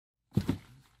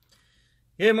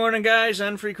Good morning, guys.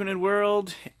 Unfrequented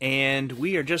World, and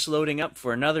we are just loading up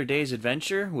for another day's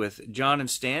adventure with John and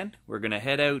Stan. We're going to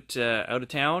head out of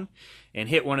town and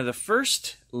hit one of the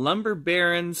first Lumber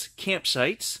Barons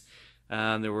campsites.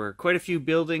 There were quite a few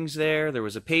buildings there. There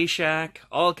was a pay shack,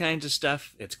 all kinds of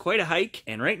stuff. It's quite a hike,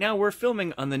 and right now we're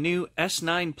filming on the new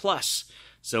S9 Plus.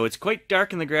 So it's quite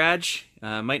dark in the garage.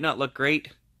 Might not look great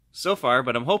so far,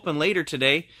 but I'm hoping later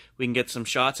today we can get some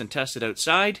shots and test it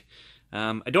outside.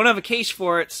 I don't have a case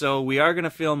for it, so we are going to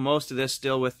film most of this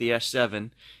still with the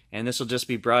S7, and this will just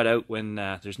be brought out when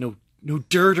there's no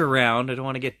dirt around. I don't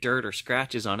want to get dirt or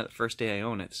scratches on it the first day I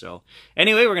own it. So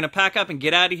anyway, we're going to pack up and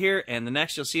get out of here, and the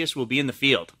next you'll see us will be in the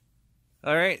field.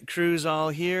 All right, crew's all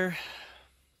here.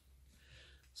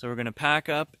 So we're going to pack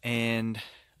up and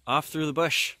off through the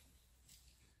bush.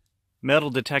 Metal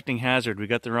detecting hazard. We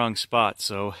got the wrong spot,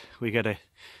 so we got to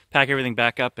pack everything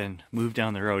back up and move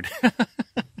down the road.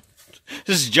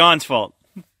 This is John's fault.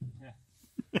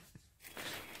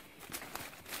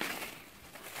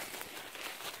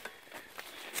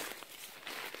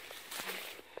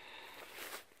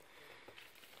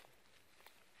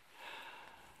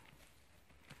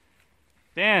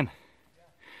 Dan,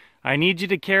 I need you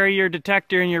to carry your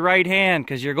detector in your right hand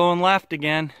because you're going left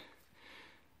again.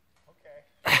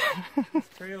 Okay. This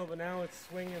trail, but now it's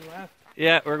swinging left.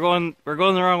 Yeah, we're going the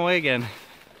wrong way again.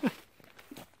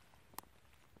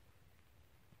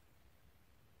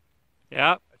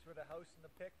 Yeah. That's where the house in the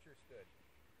picture stood.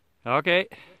 Okay.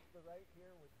 This to the right here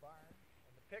was barn,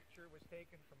 and the picture was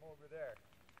taken from over there.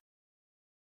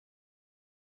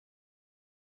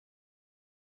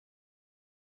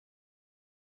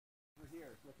 Over here,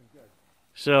 it's looking good.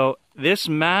 So this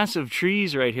mass of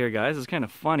trees right here, guys, is kind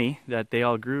of funny that they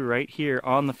all grew right here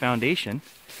on the foundation.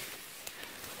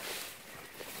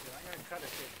 So I'm going to cut it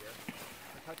in here. I'm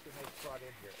going to cut the nice spot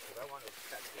in here because I want to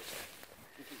cut this.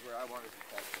 This is where I wanted to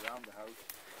cut around the house.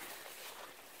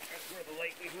 That's where the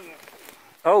light was moving.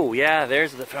 Oh yeah,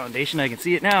 there's the foundation. I can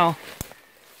see it now.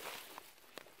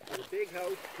 The big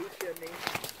house, two chimneys.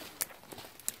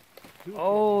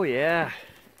 Oh yeah.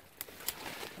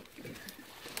 Here,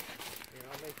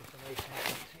 I'll make it some nice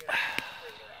mountains here. Bring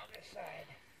it around this side.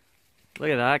 Look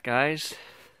at that, guys.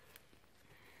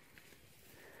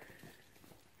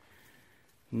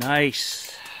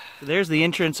 Nice. There's the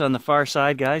entrance on the far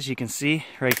side, guys. You can see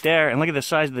right there. And look at the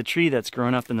size of the tree that's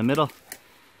growing up in the middle.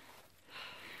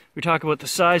 We talk about the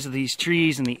size of these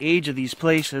trees and the age of these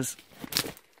places.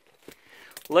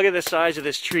 Look at the size of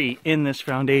this tree in this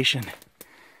foundation.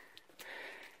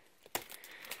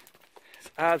 It's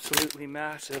absolutely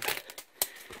massive.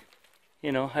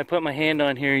 You know, I put my hand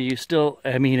on here, you still,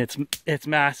 I mean, it's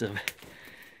massive.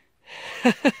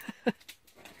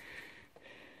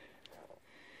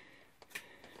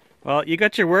 Well, you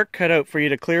got your work cut out for you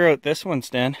to clear out this one,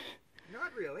 Stan.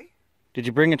 Not really. Did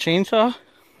you bring a chainsaw?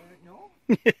 No.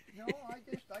 No,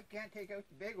 I can't take out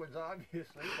the big ones,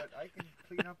 obviously, but I can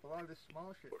clean up a lot of this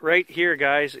small shit. Right here,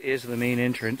 guys, is the main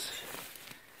entrance.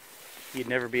 You'd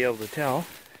never be able to tell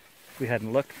if we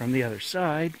hadn't looked from the other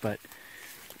side, but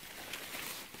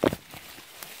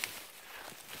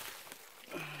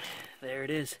there it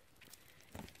is.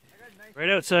 Right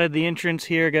outside the entrance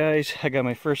here, guys, I got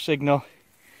my first signal.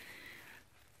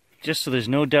 Just so there's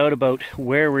no doubt about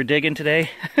where we're digging today.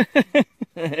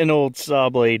 An old saw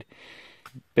blade.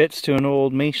 Bits to an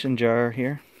old mason jar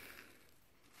here.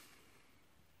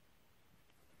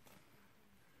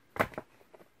 Look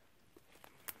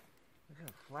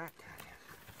how flat that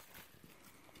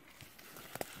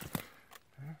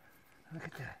is. Look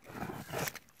at that.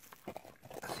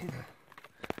 See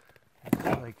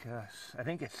that? Like, I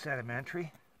think it's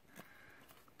sedimentary.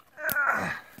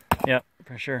 Yep,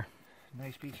 for sure.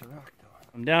 Nice piece of rock, though.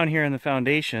 I'm down here in the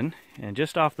foundation, and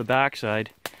just off the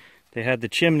backside, they had the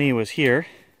chimney was here.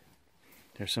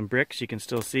 There's some bricks you can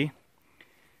still see.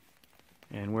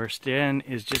 And where Stan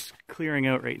is just clearing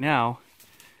out right now,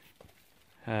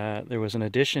 there was an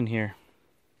addition here.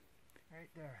 Right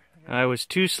there. I was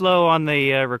too slow on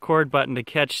the record button to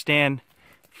catch Stan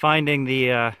finding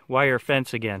the wire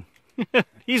fence again.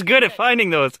 He's good at finding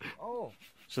those. Oh.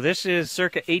 So this is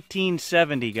circa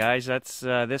 1870, guys. That's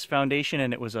this foundation,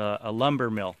 and it was a lumber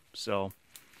mill. So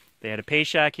they had a pay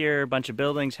shack here, a bunch of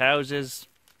buildings, houses,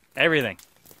 everything.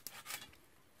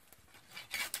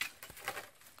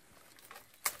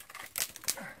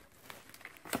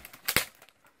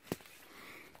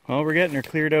 Well, we're getting her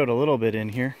cleared out a little bit in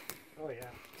here. Oh, yeah.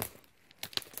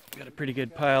 Got a pretty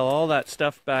good pile. All that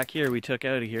stuff back here we took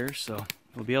out of here, so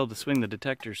we'll be able to swing the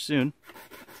detectors soon.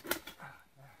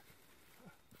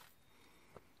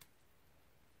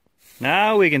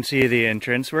 Now we can see the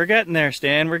entrance. We're getting there,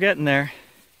 Stan. We're getting there.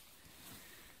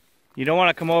 You don't want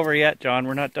to come over yet, John.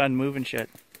 We're not done moving shit.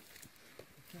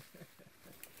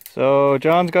 So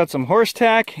John's got some horse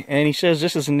tack, and he says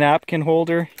this is a napkin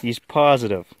holder. He's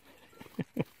positive.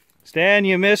 Stan,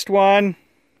 you missed one.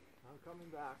 I'm coming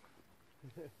back.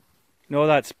 No,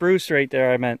 that spruce right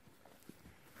there, I meant.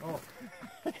 Oh.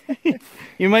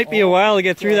 You might be a while to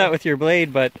get through that with your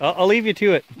blade, but I'll leave you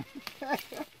to it.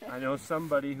 I know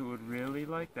somebody who would really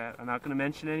like that. I'm not going to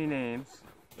mention any names.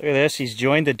 Look at this, he's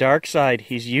joined the dark side.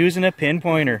 He's using a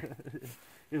pinpointer.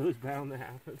 It was bound to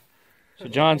happen. So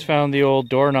John's found the old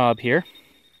doorknob here.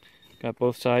 Got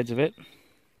both sides of it.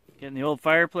 Getting the old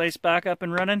fireplace back up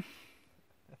and running.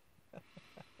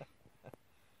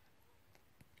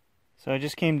 So I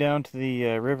just came down to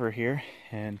the river here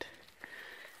and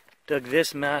dug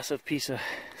this massive piece of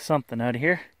something out of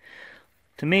here.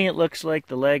 To me it looks like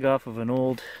the leg off of an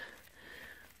old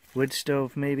wood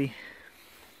stove maybe.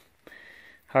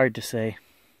 Hard to say.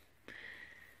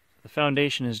 The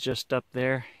foundation is just up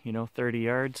there, you know, 30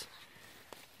 yards.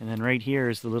 And then right here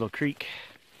is the little creek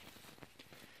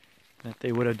that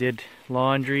they would have did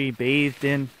laundry, bathed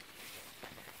in,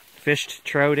 fished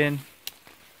trout in.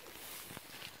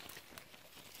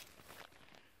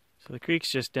 So the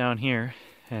creek's just down here,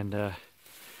 and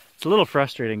it's a little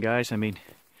frustrating, guys. I mean,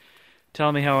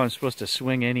 tell me how I'm supposed to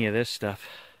swing any of this stuff.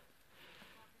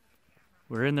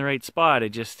 We're in the right spot,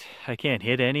 I can't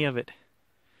hit any of it.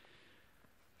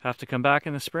 Have to come back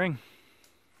in the spring.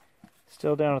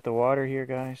 Still down at the water here,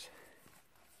 guys.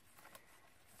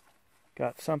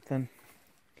 Got something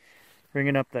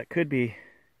ringing up that could be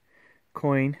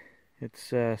coin.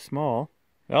 It's small.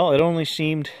 Well, it only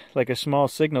seemed like a small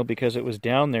signal because it was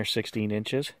down there 16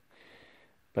 inches.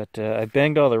 But I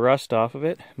banged all the rust off of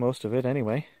it, most of it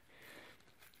anyway.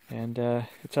 And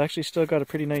it's actually still got a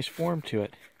pretty nice form to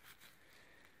it.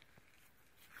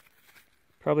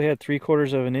 Probably had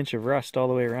 3/4 of an inch of rust all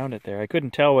the way around it there. I couldn't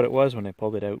tell what it was when I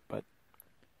pulled it out, but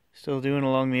still doing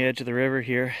along the edge of the river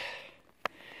here.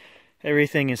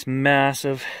 Everything is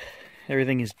massive.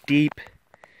 Everything is deep.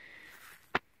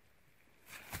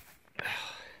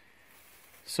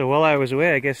 So while I was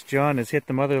away, I guess John has hit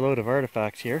the mother load of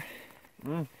artifacts here.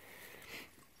 It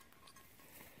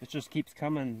just keeps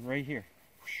coming right here.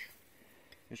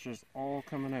 It's just all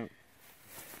coming out.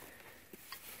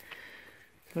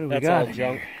 What do we That's got? all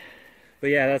junk. But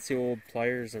yeah, that's the old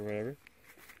pliers or whatever.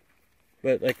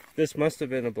 But like, this must have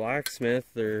been a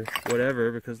blacksmith or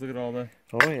whatever, because look at all the...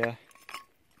 Oh yeah.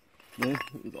 Yeah,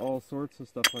 all sorts of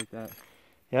stuff like that.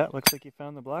 Yeah, it looks like you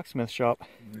found the blacksmith shop.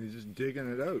 He's just digging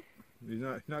it out. He's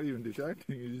not even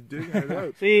detecting, he's just digging it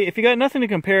out. See, if you got nothing to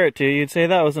compare it to, you'd say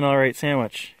that was an alright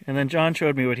sandwich. And then John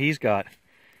showed me what he's got.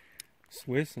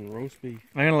 Swiss and roast beef.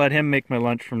 I'm gonna let him make my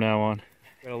lunch from now on.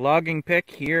 Got a logging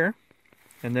pick here.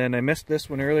 And then I missed this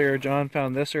one earlier. John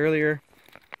found this earlier.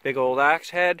 Big old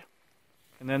axe head.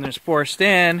 And then there's poor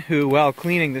Stan, who, while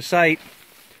cleaning the site,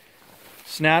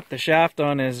 snapped the shaft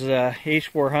on his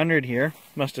H400 here.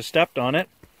 Must have stepped on it.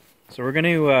 So we're going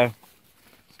to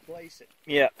Splice it.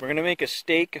 yeah, we're going to make a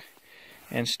stake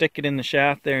and stick it in the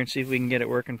shaft there and see if we can get it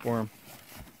working for him.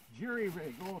 Jury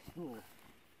rig, old school.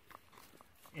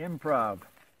 Improv.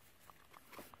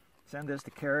 Send this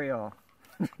to Carry All.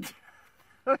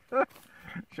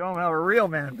 Show him how a real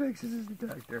man fixes his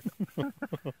detector.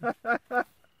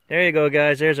 There you go,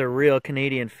 guys. There's a real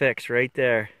Canadian fix right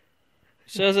there. He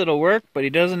says it'll work, but he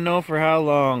doesn't know for how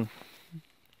long.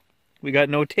 We got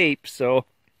no tape, so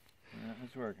Yeah,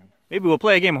 it's working. maybe we'll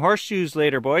play a game of horseshoes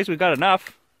later, boys. We got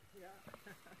enough.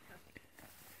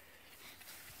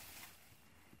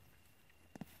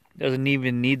 Doesn't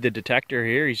even need the detector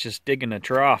here. He's just digging a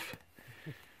trough.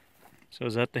 So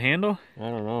is that the handle? I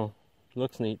don't know.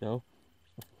 Looks neat though.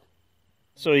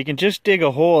 So you can just dig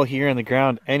a hole here in the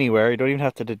ground anywhere. You don't even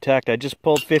have to detect. I just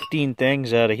pulled 15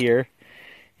 things out of here.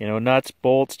 You know, nuts,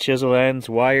 bolts, chisel ends,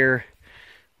 wire.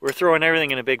 We're throwing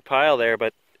everything in a big pile there,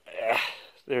 but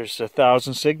there's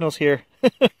 1,000 signals here.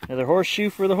 Another horseshoe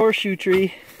for the horseshoe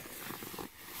tree.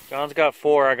 John's got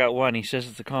 4, I got 1. He says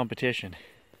it's a competition.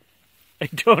 I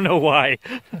don't know why.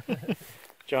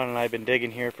 John and I have been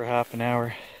digging here for half an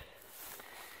hour.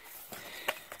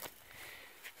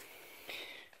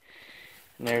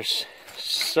 And there's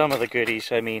some of the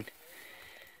goodies. I mean,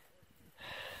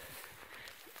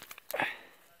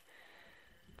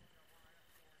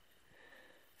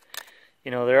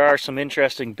 you know, there are some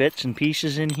interesting bits and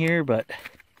pieces in here, but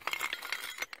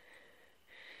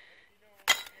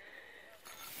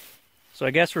so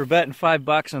I guess we're betting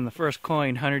 $5 on the first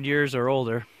coin, 100 years or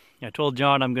older. I told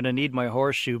John I'm going to need my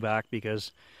horseshoe back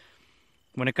because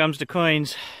when it comes to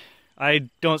coins, I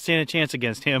don't stand a chance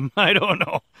against him. I don't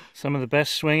know. Some of the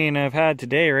best swinging I've had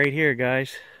today right here,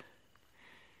 guys.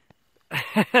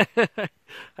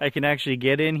 I can actually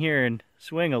get in here and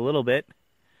swing a little bit.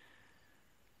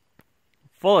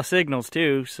 Full of signals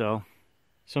too, so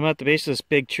I'm at the base of this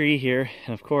big tree here,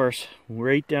 and of course,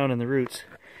 right down in the roots.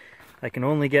 I can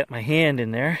only get my hand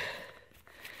in there.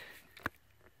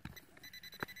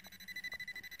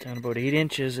 Down about 8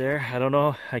 inches there. I don't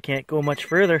know, I can't go much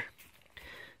further.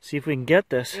 See if we can get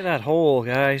this. Look at that hole,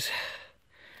 guys.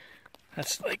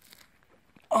 That's like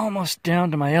almost down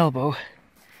to my elbow.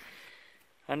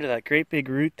 Under that great big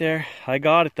root there. I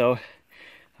got it though.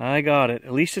 I got it.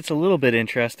 At least it's a little bit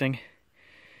interesting.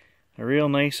 A real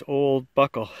nice old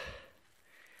buckle.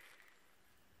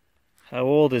 How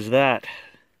old is that?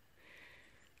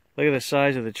 Look at the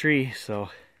size of the tree. So I'm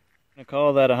gonna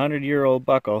call that a 100-year-old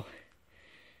buckle.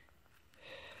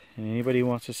 And anybody who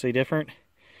wants to say different,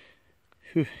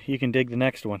 whew, you can dig the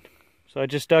next one. So I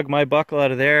just dug my buckle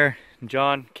out of there, and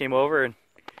John came over and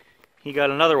he got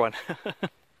another one.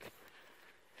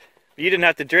 You didn't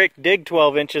have to dig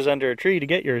 12 inches under a tree to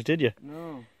get yours, did you?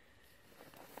 No.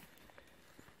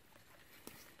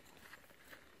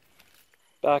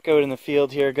 Back out in the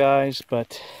field here, guys,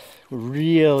 but we're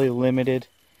really limited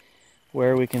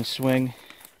where we can swing.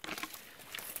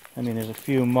 I mean, there's a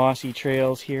few mossy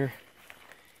trails here.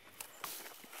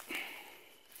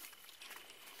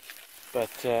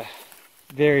 But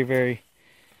very, very,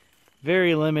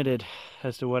 very limited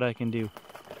as to what I can do.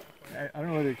 I don't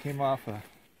know whether it came off a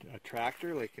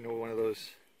tractor, like, you know, one of those.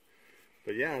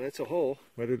 But yeah, that's a hole.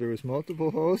 Whether there was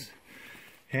multiple holes,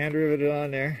 hand riveted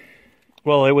on there.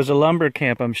 Well, it was a lumber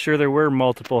camp. I'm sure there were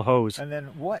multiple hoes. And then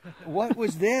what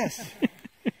was this?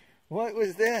 What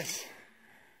was this?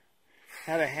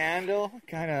 Had a handle,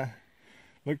 kind of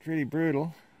looked pretty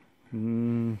brutal.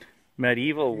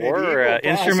 Medieval war, or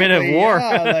instrument of war.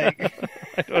 Yeah, like.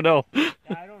 I don't know. I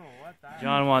don't know what that.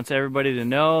 John wants everybody to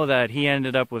know that he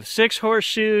ended up with 6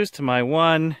 horseshoes to my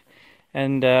 1,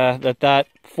 and that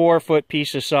 4-foot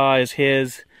piece of saw is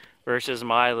his versus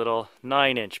my little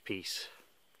 9-inch piece.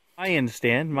 Mayan,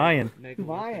 Stan, Mayan.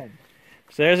 Mayan.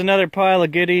 So there's another pile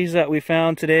of goodies that we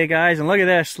found today, guys. And look at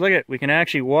this. Look at, we can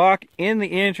actually walk in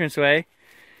the entranceway.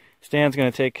 Stan's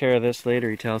going to take care of this later,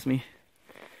 he tells me.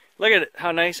 Look at it,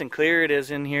 how nice and clear it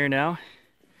is in here now.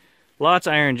 Lots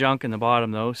of iron junk in the bottom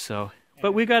though, so.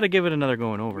 But we got to give it another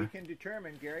going over. We can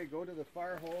determine, Gary, go to the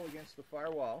far hole against the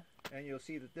far wall, and you'll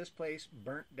see that this place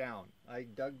burnt down. I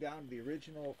dug down the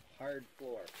original hard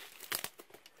floor.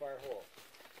 Far hole.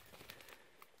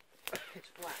 It's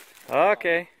flat.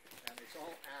 Okay. And it's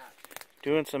all ash.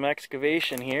 Doing some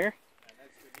excavation here. And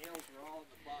that's, the nails are all in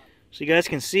the bottom. So you guys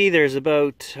can see there's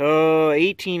about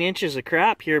 18 inches of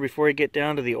crap here before you get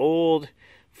down to the old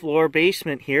floor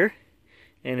basement here.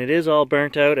 And it is all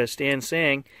burnt out, as Stan's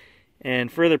saying.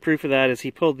 And further proof of that is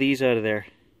he pulled these out of there.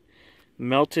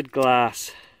 Melted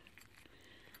glass.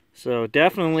 So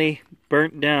definitely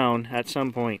burnt down at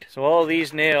some point. So all of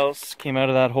these nails came out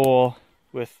of that hole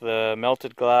with the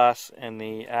melted glass and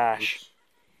the ash. Oops.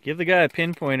 Give the guy a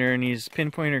pinpointer and he's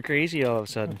pinpointer crazy all of a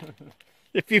sudden.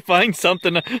 If you find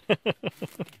something. Won't quite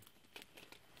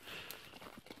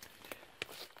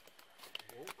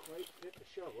fit the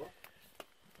shovel.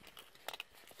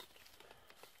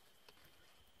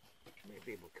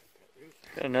 Maybe we'll cut that root.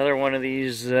 Got another one of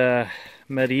these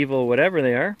medieval whatever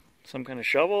they are. Some kind of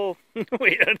shovel.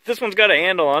 Wait, this one's got a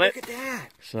handle on it. Look at that.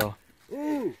 So.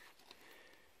 Ooh.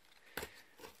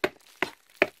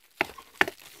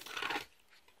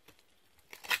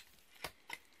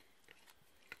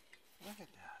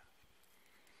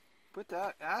 Put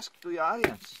that, ask the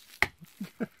audience.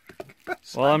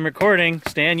 While I'm recording,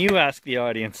 Stan, you ask the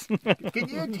audience. Can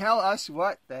you tell us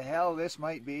what the hell this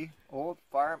might be? Old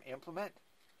farm implement?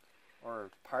 Or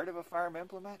part of a farm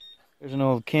implement? There's an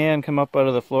old can come up out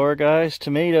of the floor, guys.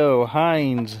 Tomato,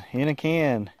 Heinz, in a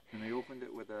can. And they opened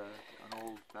it with an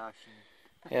old-fashioned...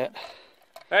 Yeah.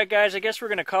 Alright guys, I guess we're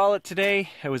going to call it today.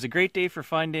 It was a great day for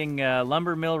finding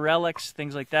lumber mill relics,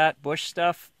 things like that, bush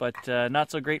stuff, but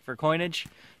not so great for coinage.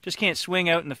 Just can't swing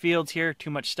out in the fields here, too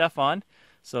much stuff on.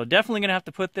 So definitely going to have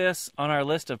to put this on our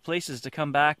list of places to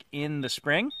come back in the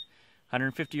spring.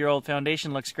 150-year-old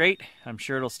foundation looks great. I'm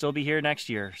sure it'll still be here next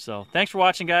year. So thanks for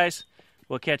watching, guys.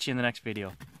 We'll catch you in the next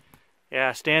video.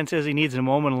 Yeah, Stan says he needs a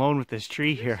moment alone with this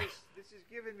tree here. This is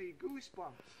giving me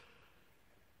goosebumps.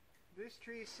 This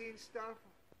tree's seen stuff,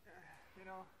 you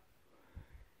know.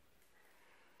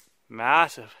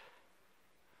 Massive.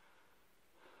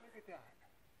 Look at that.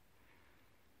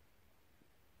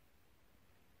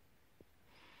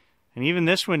 And even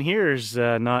this one here is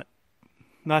not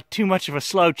too much of a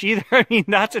slouch either. I mean,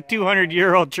 that's a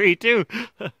 200-year-old tree too.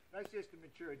 That's just a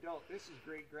mature adult. This is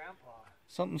great grandpa.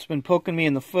 Something's been poking me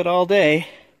in the foot all day.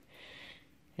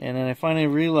 And then I finally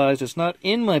realized it's not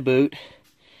in my boot,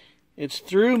 it's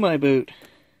through my boot.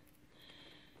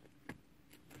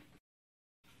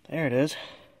 There it is.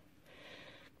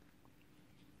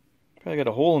 Probably got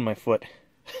a hole in my foot.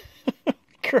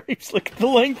 Christ, look at the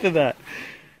length of that.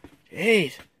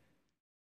 Jeez.